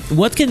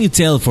 what can you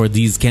tell for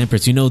these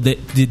campers? You know,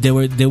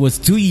 there was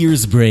 2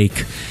 years break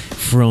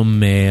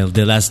from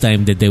the last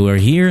time that they were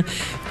here.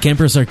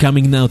 Campers are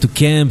coming now to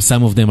camp.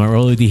 Some of them are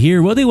already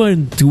here. What do you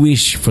want to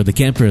wish for the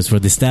campers, for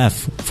the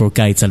staff, for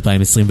Kites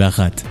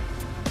 2021?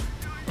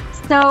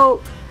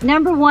 So,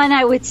 number one,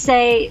 I would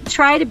say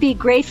try to be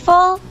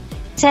grateful,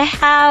 to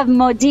have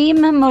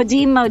modim,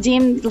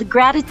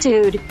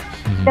 gratitude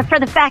for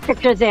the fact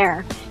that you're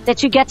there,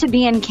 that you get to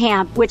be in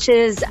camp, which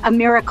is a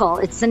miracle.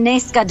 It's a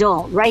nes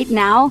gadol. Right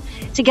now,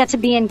 to get to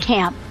be in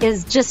camp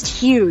is just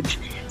huge.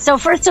 So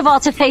first of all,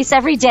 to face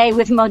every day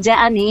with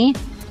modani,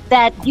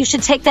 that you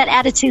should take that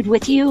attitude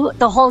with you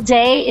the whole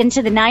day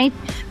into the night,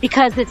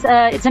 because it's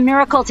a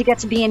miracle to get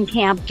to be in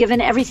camp, given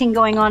everything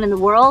going on in the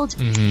world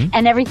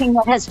and everything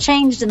that has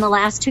changed in the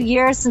last 2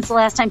 years since the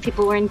last time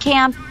people were in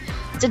camp,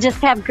 to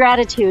just have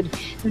gratitude.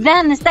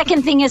 Then the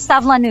second thing is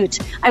savlanut.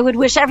 I would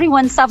wish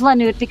everyone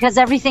savlanut, because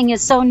everything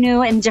is so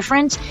new and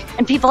different,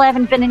 and people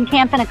haven't been in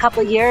camp in a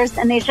couple of years,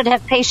 and they should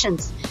have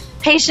patience.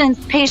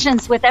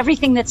 Patience with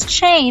everything that's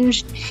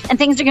changed, and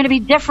things are going to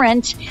be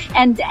different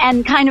and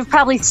kind of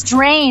probably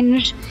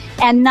strange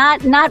and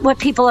not what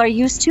people are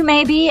used to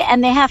maybe,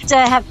 and they have to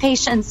have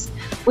patience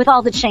with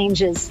all the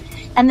changes.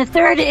 And the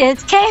third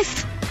is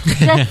kaif.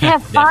 Just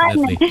have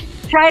fun.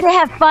 Try to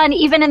have fun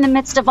even in the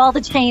midst of all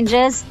the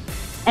changes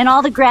and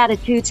all the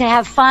gratitude, to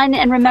have fun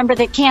and remember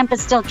that camp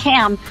is still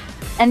camp.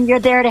 And you're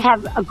there to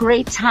have a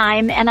great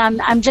time. And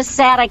I'm just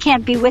sad I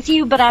can't be with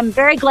you, but I'm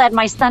very glad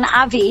my son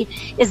Avi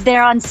is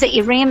there on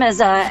Seirim as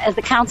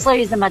a counselor.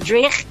 He's a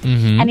madrich,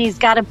 and he's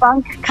got a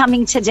bunk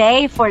coming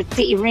today for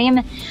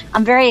Seirim.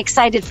 I'm very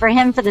excited for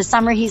him, for the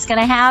summer he's going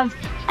to have.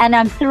 And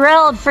I'm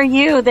thrilled for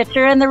you that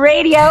you're in the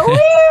radio. Woo!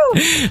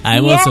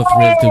 I'm also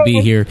thrilled to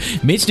be here.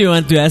 Mitch, do you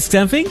want to ask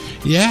something?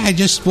 Yeah, I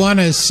just want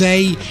to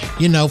say,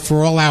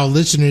 for all our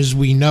listeners,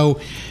 we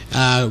know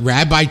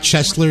Rabbi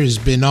Chesler has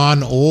been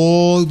on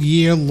all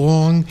year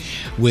long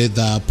with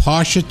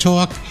Parsha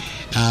Talk.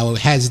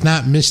 Has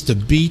not missed a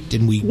beat,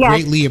 and we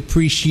greatly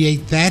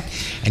appreciate that.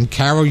 And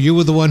Carol, you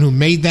were the one who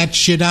made that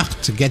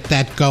shidduch to get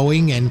that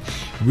going, and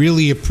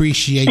really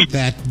appreciate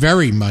that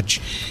very much.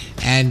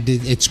 And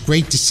it's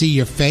great to see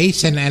your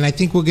face, and I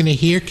think we're going to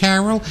hear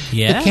Carol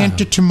the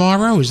cantor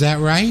tomorrow. Is that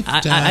right?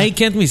 I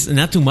can't miss,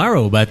 not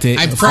tomorrow, but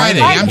Friday.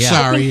 I'm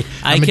sorry,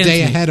 I'm a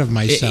day ahead of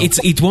myself.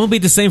 It won't be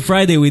the same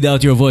Friday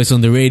without your voice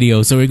on the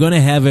radio. So we're going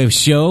to have a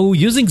show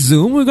using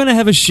Zoom. We're going to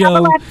have a show,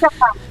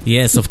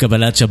 of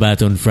Kabbalat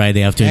Shabbat on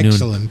Friday afternoon.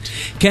 Excellent.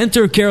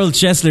 Cantor Carol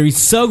Chesler, it's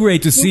so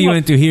great to see you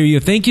and to hear you.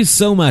 Thank you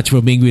so much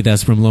for being with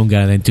us from Long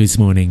Island this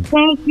morning.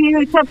 Thank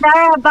you. Toda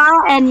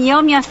Rabah and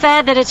Yom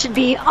Yafeh, that it should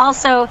be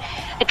also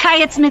a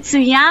Kayetz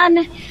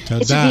Mitzuyan.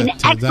 It should be an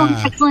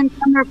excellent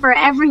summer for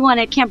everyone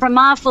at Camp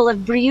Ramah, full of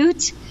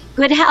briut,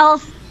 good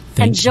health,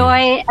 and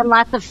joy, and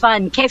lots of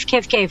fun. Kef,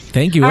 kef, kef.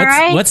 Thank you.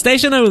 What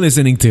station are we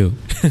listening to?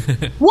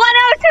 102.3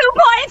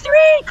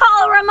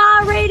 Kol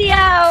Ramah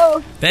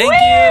Radio. Thank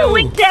you.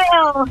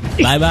 Weekdale.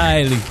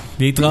 Bye-bye.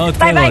 להתראות,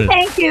 Bye bye,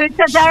 thank you.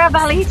 תודה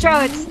רבה,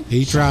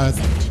 להתראות.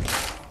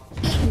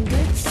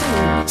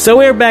 So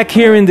we're back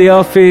here in the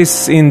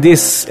office in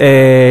this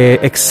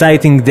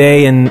exciting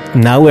day, and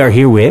now we are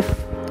here with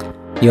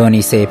Yoni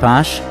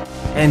Seipash.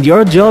 And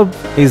your job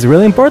is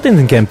really important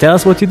in camp. Tell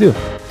us what you do.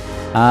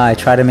 I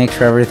try to make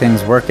sure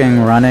everything's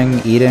working,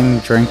 running, eating,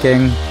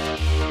 drinking,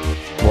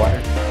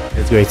 water.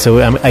 That's great. So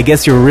I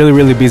guess you're really,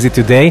 really busy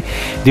today.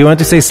 Do you want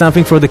to say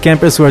something for the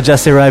campers who are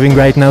just arriving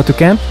right now to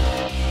camp?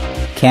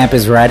 Camp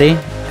is ready,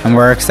 and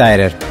we're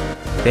excited.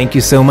 Thank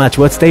you so much.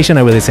 What station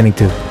are we listening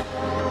to?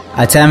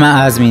 אתם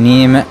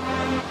מאזינים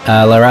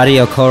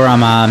לרדיו קול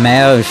רמה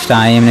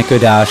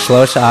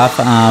 102.3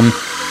 FM,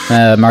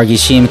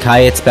 מרגישים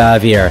קיץ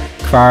באוויר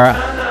כבר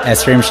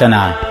 20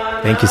 שנה.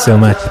 Thank you so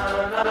much.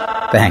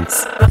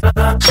 Thanks.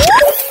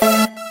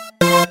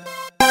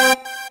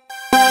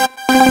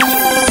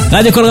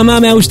 רדיו כל רמה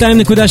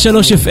 102.3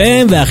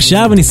 FM,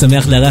 ועכשיו אני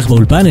שמח לארח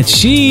באולפן את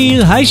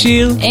שיר. היי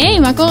שיר. היי,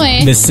 מה קורה?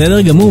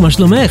 בסדר גמור, מה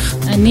שלומך?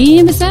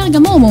 אני בסדר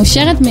גמור,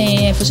 מאושרת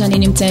מאיפה שאני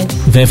נמצאת.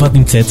 ואיפה את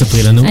נמצאת?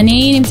 ספרי לנו.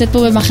 אני נמצאת פה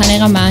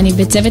במחנה רמה, אני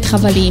בצוות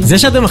חבלים. זה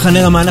שאת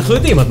במחנה רמה אנחנו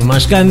יודעים, את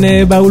ממש כאן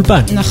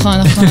באולפן. נכון,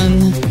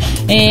 נכון.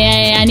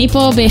 אני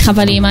פה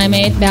בחבלים,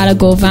 האמת, בעל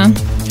הגובה.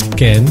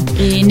 כן.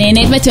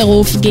 נהנית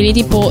בטירוף,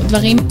 גיליתי פה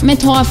דברים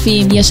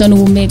מטורפים, יש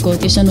לנו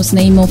מגות, יש לנו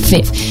סנאים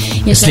מעופף.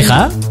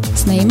 סליחה?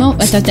 סנאים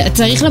מעופף, אתה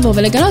צריך לבוא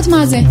ולגלות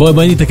מה זה.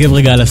 בואי נתעכב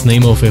רגע על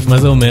הסנאים מעופף, מה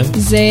זה אומר?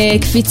 זה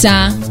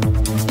קפיצה,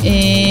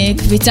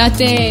 קפיצת...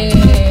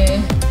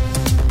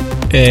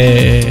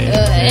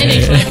 אין לי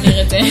איך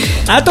להגדיר את זה.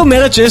 את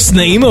אומרת שיש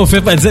סנאים מעופף,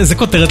 זה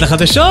כותרת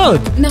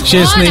לחדשות. נכון,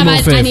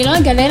 אבל אני לא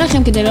אגלה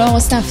לכם כדי לא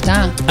להרוס את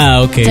ההפתעה.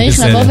 אוקיי, בסדר. צריך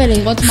לבוא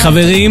ולראות מה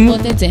חברים,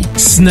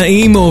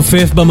 סנאים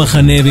מעופף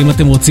במחנה, ואם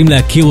אתם רוצים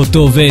להכיר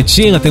אותו ואת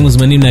שיר, אתם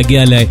מוזמנים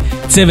להגיע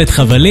לצוות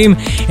חבלים.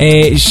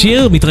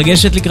 שיר,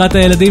 מתרגשת לקראת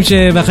הילדים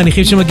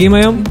והחניכים שמגיעים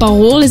היום?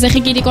 ברור, לזה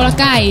חיכיתי כל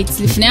הקיץ,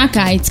 לפני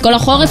הקיץ, כל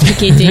החורף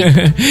חיכיתי.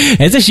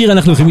 איזה שיר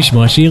אנחנו הולכים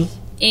לשמוע, שיר?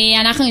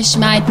 אנחנו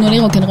נשמע את תנו לי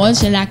רוק'נ'רול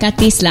של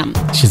להקת איסלאם.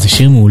 שזה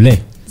שיר מעולה.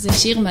 זה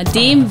שיר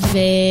מדהים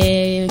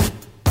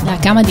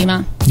ולהקה מדהימה.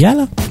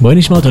 יאללה, בואי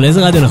נשמע אותו.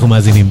 לאיזה רדיו אנחנו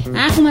מאזינים?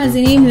 אנחנו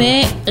מאזינים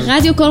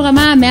לרדיו כל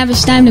רמה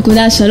 102.3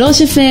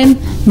 FM,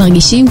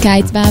 מרגישים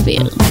קיץ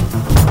באוויר.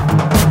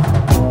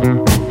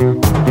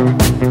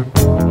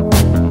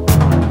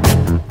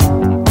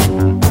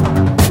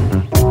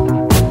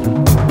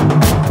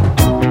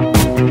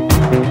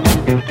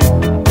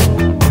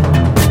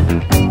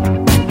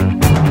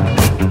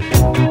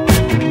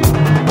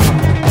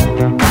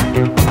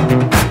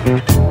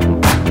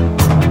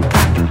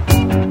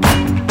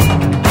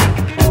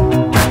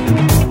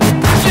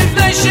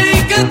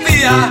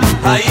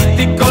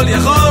 הייתי כל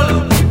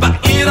יכול,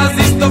 בעיר אז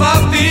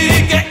הסתובבתי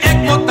גאה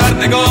כמו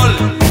תרנגול.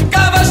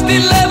 כבשתי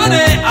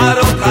לבני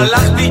ערות,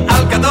 הלכתי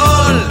על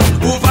גדול,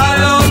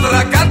 ובעיות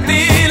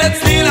רקדתי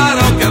לצליל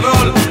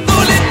הרוק'נ'רול.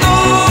 תנו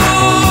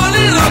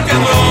לי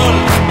רוק'נ'רול,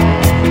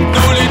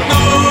 תנו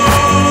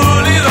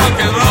לי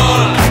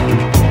רוק'נ'רול.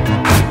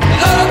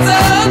 לא רוצה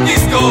עוד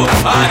דיסקו,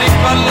 אני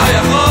כבר לא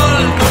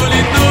יכול. תנו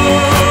לי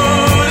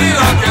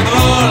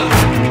רוק'נ'רול,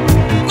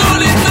 תנו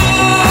לי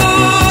רוק'נ'רול.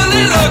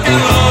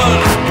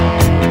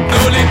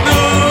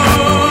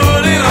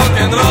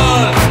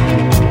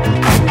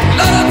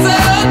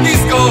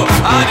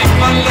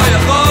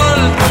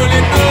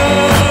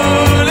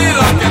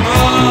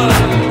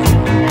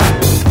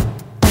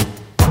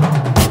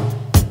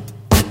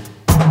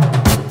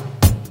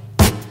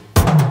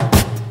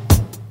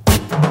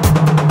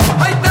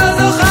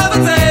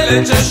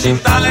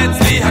 ששינתה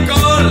אצלי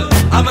הכל,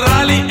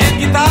 אמרה לי אין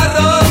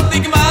גיטרות,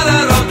 נגמר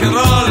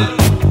הרוק'נ'רול.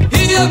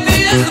 היא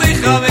אותי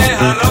הכריחה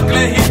מהרוק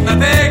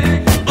להתנתק,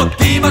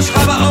 אותי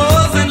משכה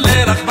באוזן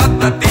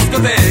לרחבת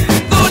הדיסקוטק.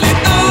 תנו לי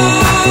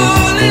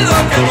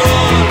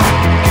רוק'נ'רול,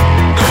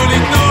 תנו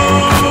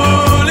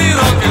לי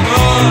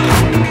רוק'נ'רול.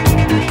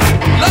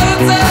 לא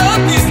רוצה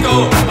עוד דיסקו,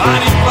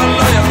 אני כבר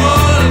לא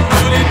יכול.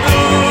 תנו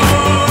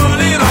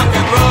לי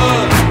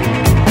רוק'נ'רול,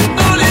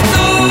 תנו לי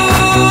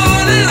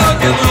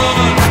רוק'נ'רול.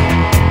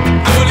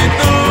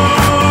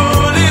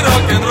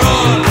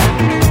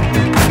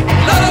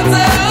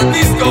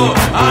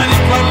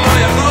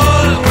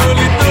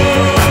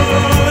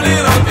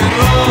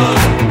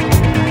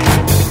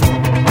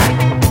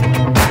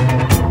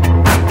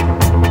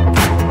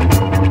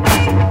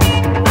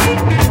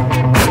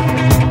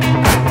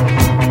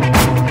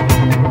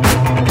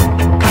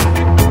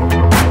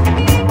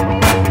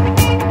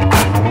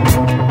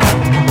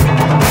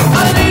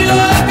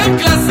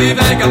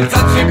 וגם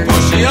קצת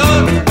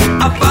חיפושיות,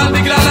 אבל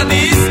בגלל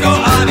הדיסקו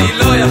אני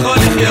לא יכול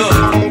לחיות.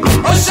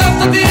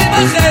 הושבת אותי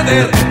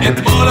בחדר,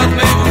 אתמול עד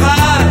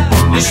מאוחר,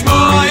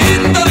 לשמוע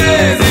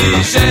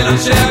אינדונזי של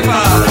אנשי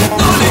הכפר.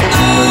 תנו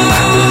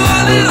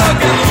לי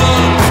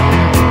רוק'נ'רול,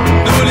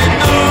 תנו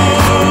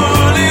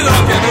לי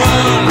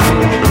רוק'נ'רול.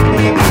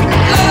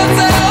 לא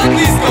רוצה עוד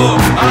דיסקו,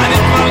 אני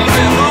כבר לא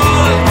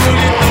יכול. תנו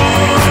לי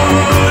רוק'נ'רול,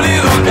 תנו לי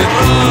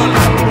רוק'נ'רול.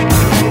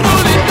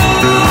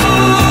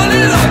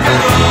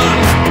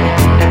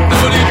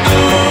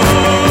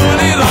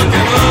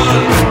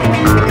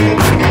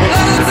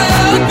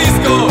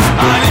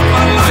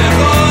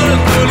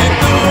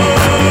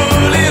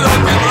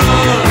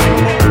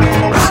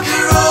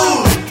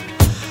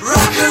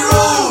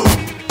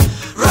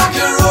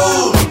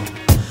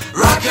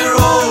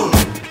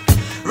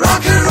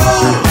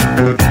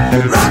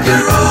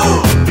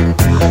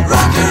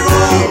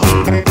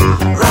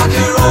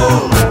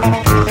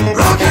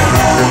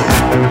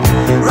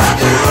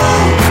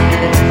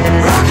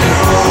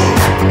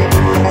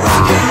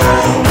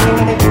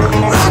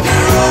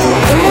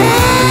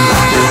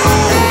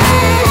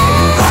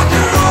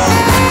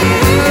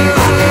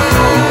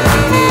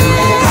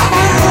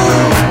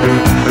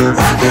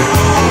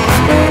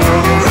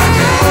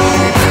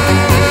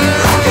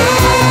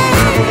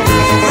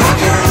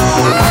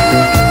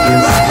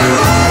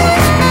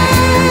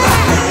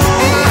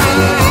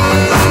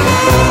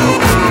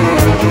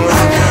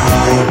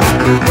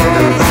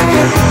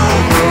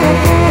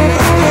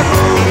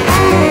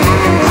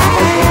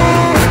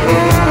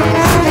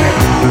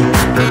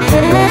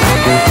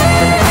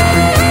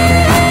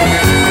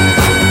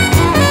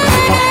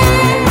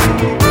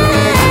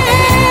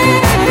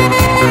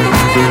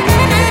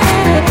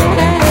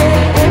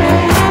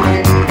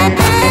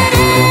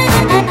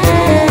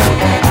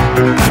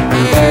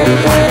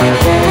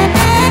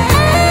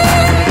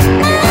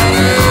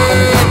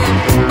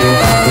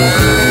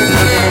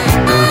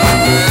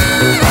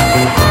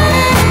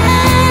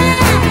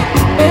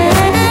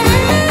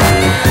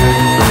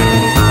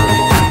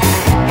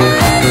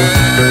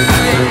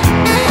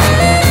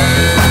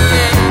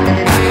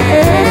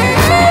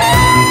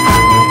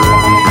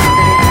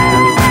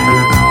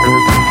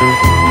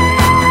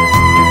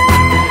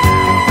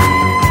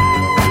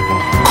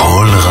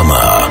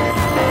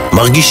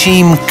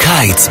 מרגישים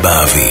קיץ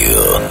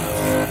באוויר.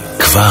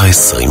 כבר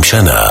 20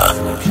 שנה.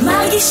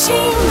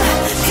 מרגישים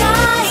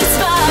קיץ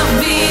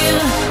באוויר.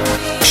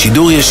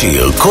 שידור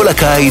ישיר כל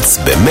הקיץ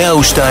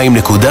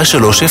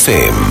ב-102.3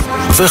 FM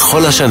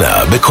וכל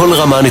השנה בכל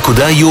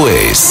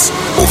רמה.us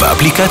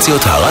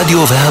ובאפליקציות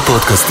הרדיו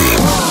והפודקאסטים.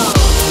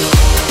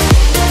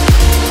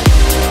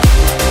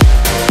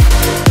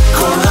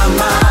 כל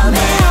רמה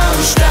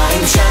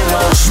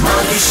 102.3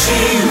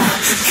 מרגישים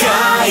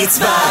קיץ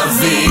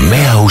באוויר.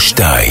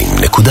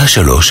 102.3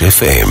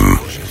 FM